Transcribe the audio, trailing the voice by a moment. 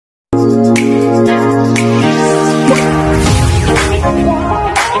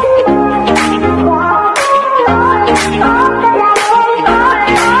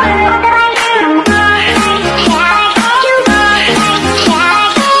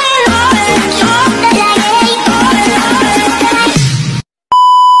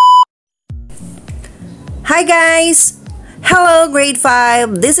Hi guys! Hello grade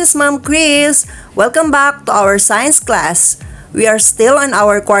 5, this is Ma'am Chris. Welcome back to our science class. We are still on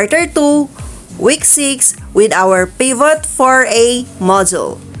our quarter 2, week 6 with our PIVOT4A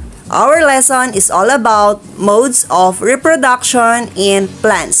module. Our lesson is all about modes of reproduction in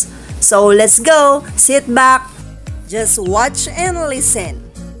plants. So let's go! Sit back, just watch and listen.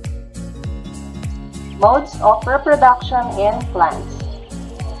 Modes of reproduction in plants.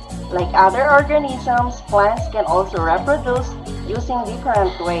 Like other organisms, plants can also reproduce using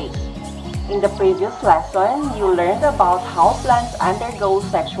different ways. In the previous lesson, you learned about how plants undergo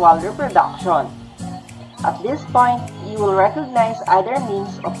sexual reproduction. At this point, you will recognize other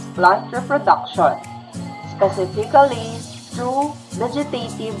means of plant reproduction, specifically through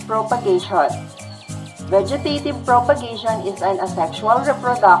vegetative propagation. Vegetative propagation is an asexual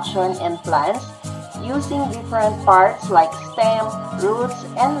reproduction in plants using different parts like stem, roots,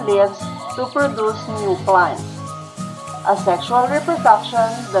 and leaves to produce new plants. Asexual reproduction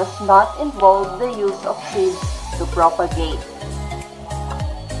does not involve the use of seeds to propagate.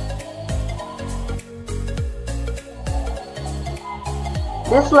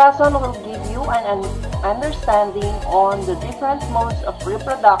 This lesson will give you an understanding on the different modes of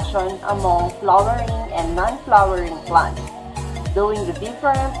reproduction among flowering and non-flowering plants. Doing the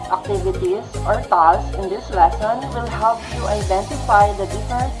different activities or tasks in this lesson will help you identify the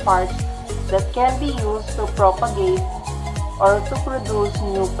different parts that can be used to propagate or to produce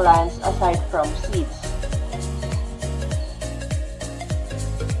new plants aside from seeds.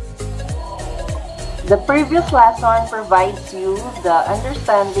 The previous lesson provides you the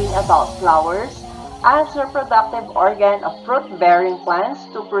understanding about flowers as reproductive organ of fruit-bearing plants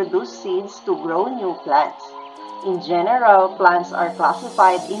to produce seeds to grow new plants. In general, plants are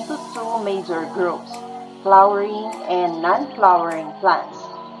classified into two major groups, flowering and non-flowering plants.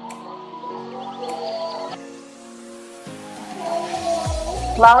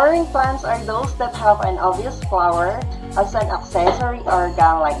 Flowering plants are those that have an obvious flower as an accessory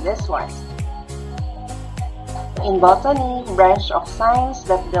organ like this one. In botany, branch of science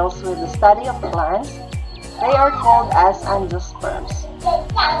that deals with the study of plants, they are called as angiosperms.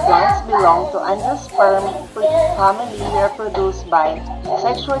 Plants belong to angiosperm family reproduced by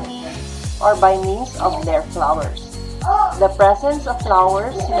sexually or by means of their flowers. The presence of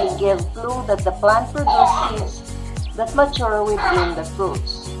flowers may give clue that the plant produces seeds that mature within the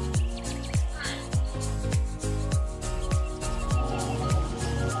fruits.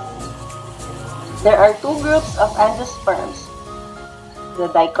 There are two groups of angiosperms, the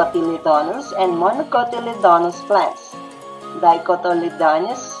dicotyledonous and monocotyledonous plants.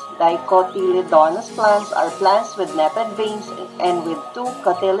 Dicotyledonous plants are plants with netted veins and with two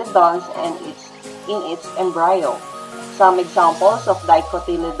cotyledons in its embryo. Some examples of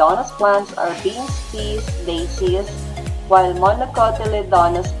dicotyledonous plants are beans, peas, daisies, while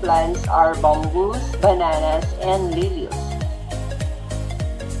monocotyledonous plants are bamboos, bananas, and lilies.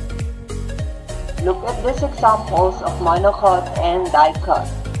 Look at these examples of monocot and dicot.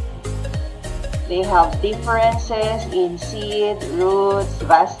 They have differences in seed, roots,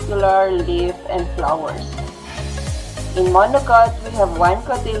 vascular, leaf, and flowers. In monocot, we have one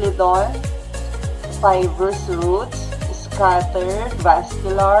cotyledon, fibrous roots, scattered,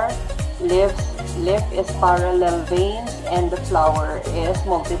 vascular, leaves. Leaf is parallel veins, and the flower is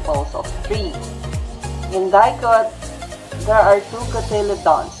multiples of 3. In dicot, there are two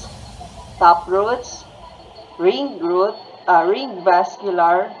cotyledons, taproots, ringed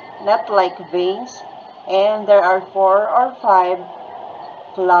vascular, net-like veins, and there are 4 or 5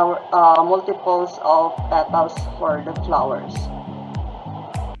 flower multiples of petals for the flowers.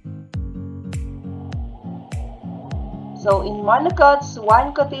 So in monocots,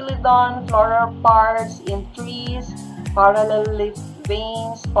 one cotyledon, floral parts in trees, parallel leaf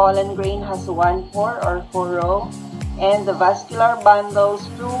veins, pollen grain has 1 pore or furrow, and the vascular bundles,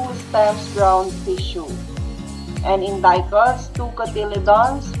 2 stems, ground tissue. And in dicots, 2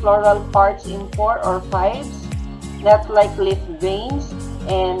 cotyledons, floral parts in 4 or 5, net-like leaf veins,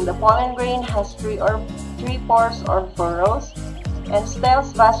 and the pollen grain has 3 pores or furrows, and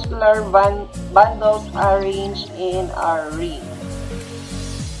stems, vascular bundles arranged in a ring.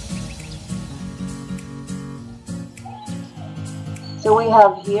 So we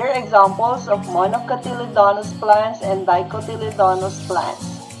have here examples of monocotyledonous plants and dicotyledonous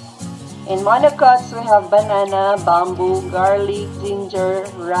plants. In monocots, we have banana, bamboo, garlic, ginger,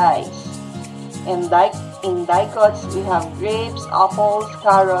 rice. In dicots, we have grapes, apples,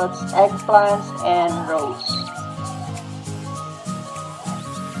 carrots, eggplants, and rose.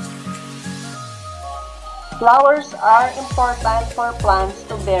 Flowers are important for plants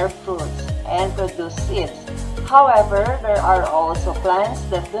to bear fruits. and produce seeds. However, there are also plants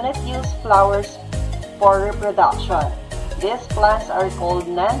that do not use flowers for reproduction. These plants are called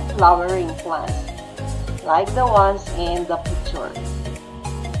non-flowering plants, like the ones in the picture.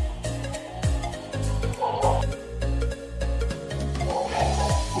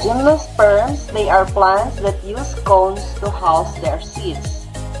 Gymnosperms, they are plants that use cones to house their seeds.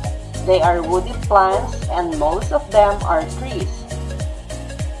 They are woody plants and most of them are trees.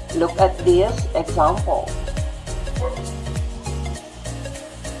 Look at this example.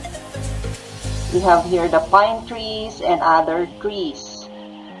 We have here the pine trees and other trees.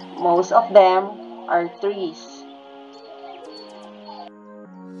 Most of them are trees.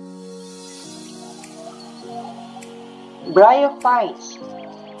 Bryophytes.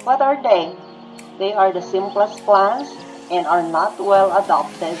 What are they? They are the simplest plants and are not well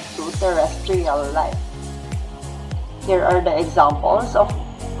adapted to terrestrial life. Here are the examples of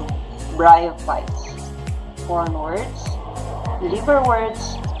bryophytes: cornworts,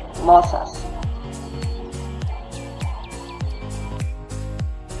 liverworts, mosses.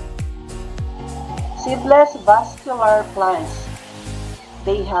 Seedless vascular plants.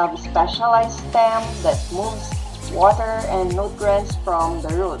 They have specialized stem that moves water and nutrients from the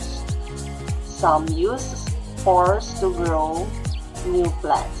roots. Some use spores to grow new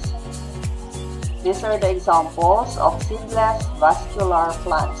plants. These are the examples of seedless vascular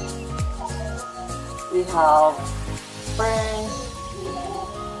plants. We have ferns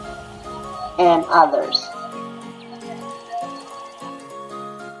and others.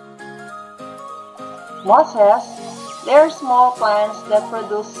 Mosses, they are small plants that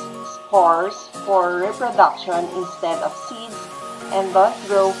produce spores for reproduction instead of seeds and don't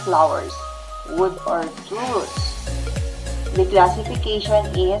grow flowers, wood, or true roots. The classification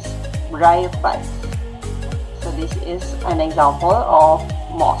is Bryophytes. So this is an example of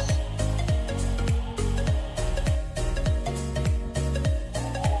moss.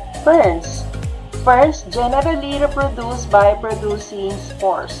 Ferns. Ferns generally reproduce by producing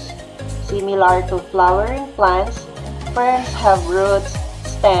spores. Similar to flowering plants, ferns have roots,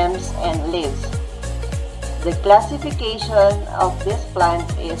 stems, and leaves. The classification of this plant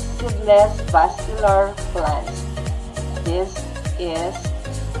is seedless vascular plants. This is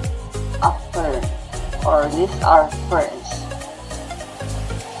a fern, or these are ferns.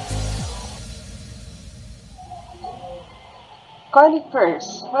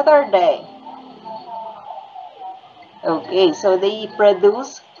 Conifers, what are they? Okay, so they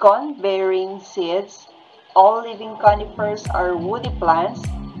produce cone-bearing seeds. All living conifers are woody plants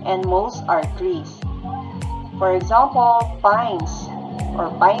and most are trees. For example, pines or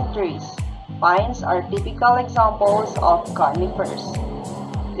pine trees. Pines are typical examples of conifers.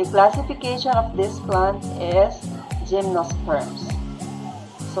 The classification of this plant is gymnosperms.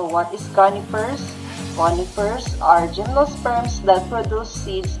 So what is conifers? Conifers are gymnosperms that produce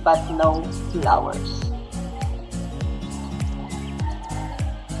seeds but no flowers.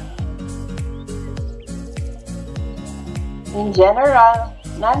 In general,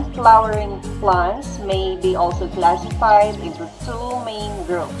 non-flowering plants may be also classified into two main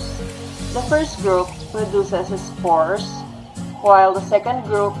groups. The first group produces spores, while the second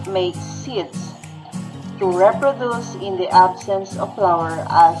group makes seeds to reproduce in the absence of flower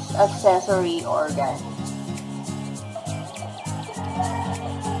as accessory organ.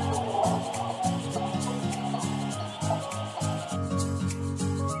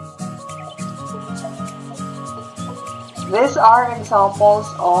 These are examples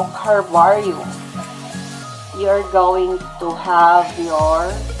of herbarium. You are going to have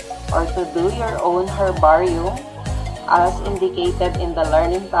to do your own herbarium as indicated in the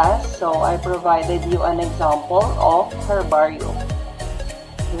learning task. So I provided you an example of herbarium.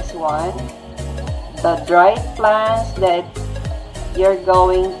 This one, the dried plants that you're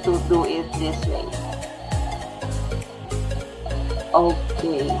going to do it this way.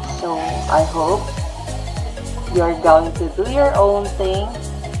 Okay, so I hope you're going to do your own thing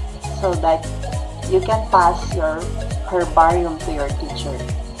so that you can pass your herbarium to your teacher.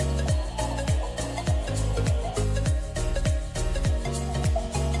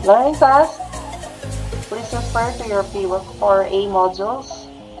 Learning task, please refer to your PIVOT4A modules.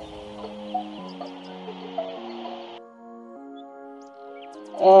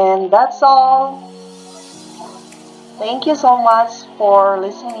 And that's all. Thank you so much for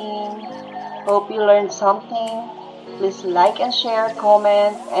listening. Hope you learned something. Please like and share,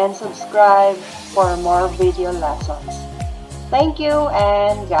 comment, and subscribe for more video lessons. Thank you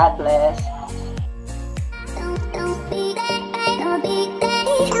and God bless.